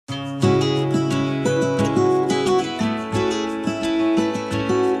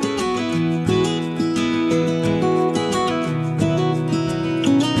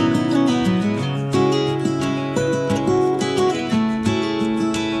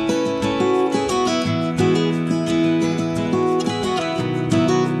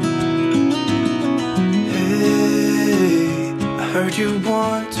you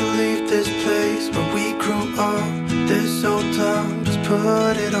want to leave this place where we grew up, this old town, just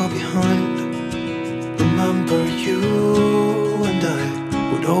put it all behind. Remember you and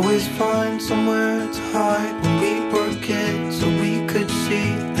I would always find somewhere to hide when we were kids, so we could see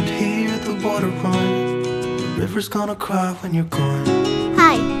and hear the water run. The river's gonna cry when you're gone.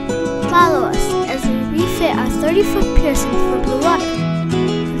 Hi, follow us as we refit our 30-foot piercing for blue water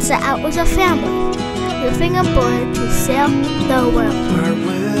and set out as a family, living aboard to sail the world. Where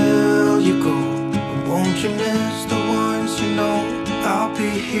will you go? And won't you miss the ones you know? I'll be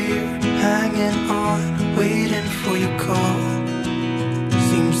here, hanging on, waiting for your call.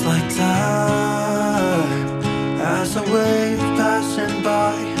 Seems like time as a wave passing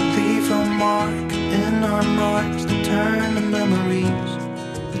by, leave a mark in our minds that turn to memories.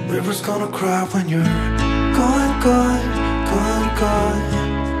 The river's gonna cry when you're gone, gone, gone, gone.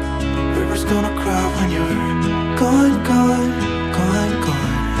 The river's gonna cry when you're gone, gone, gone, gone.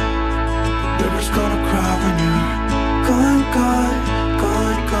 The river's gonna cry when you're gone, gone,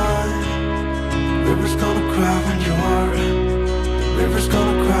 gone, gone. The river's gonna cry when you're. The river's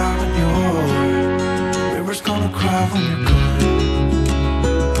gonna cry when you're. The river's gonna cry when you're gone.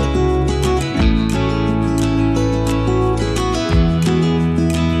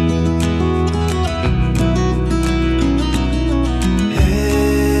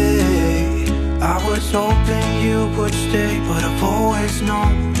 Hoping you would stay, but I've always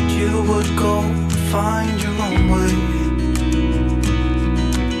known that you would go and find your own way.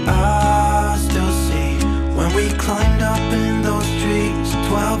 I still see when we climbed up in those trees,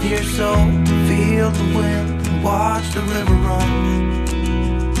 12 years old, to feel the wind and watch the river run.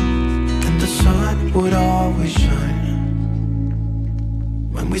 And the sun would always shine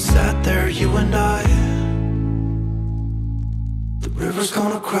when we sat there, you and I. The river's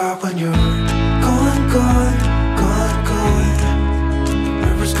gonna cry when you're gone, gone, gone, gone. The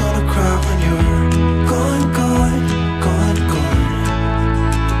river's gonna cry when you're gone, gone, gone, gone.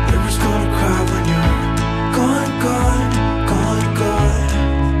 The river's gonna cry when you're gone, gone, gone, gone.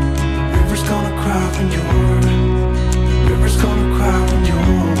 The river's gonna cry when you're. The river's gonna cry when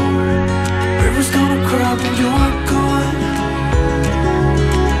you're. The river's gonna cry when you're gone.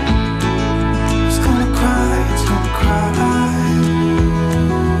 It's gonna cry, it's gonna cry.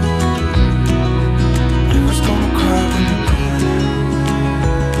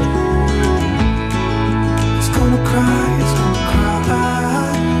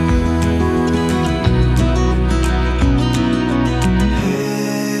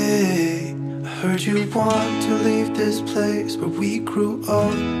 You want to leave this place where we grew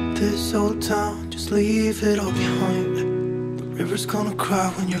up, this old town, just leave it all behind. The river's gonna cry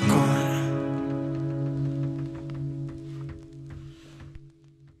when you're gone.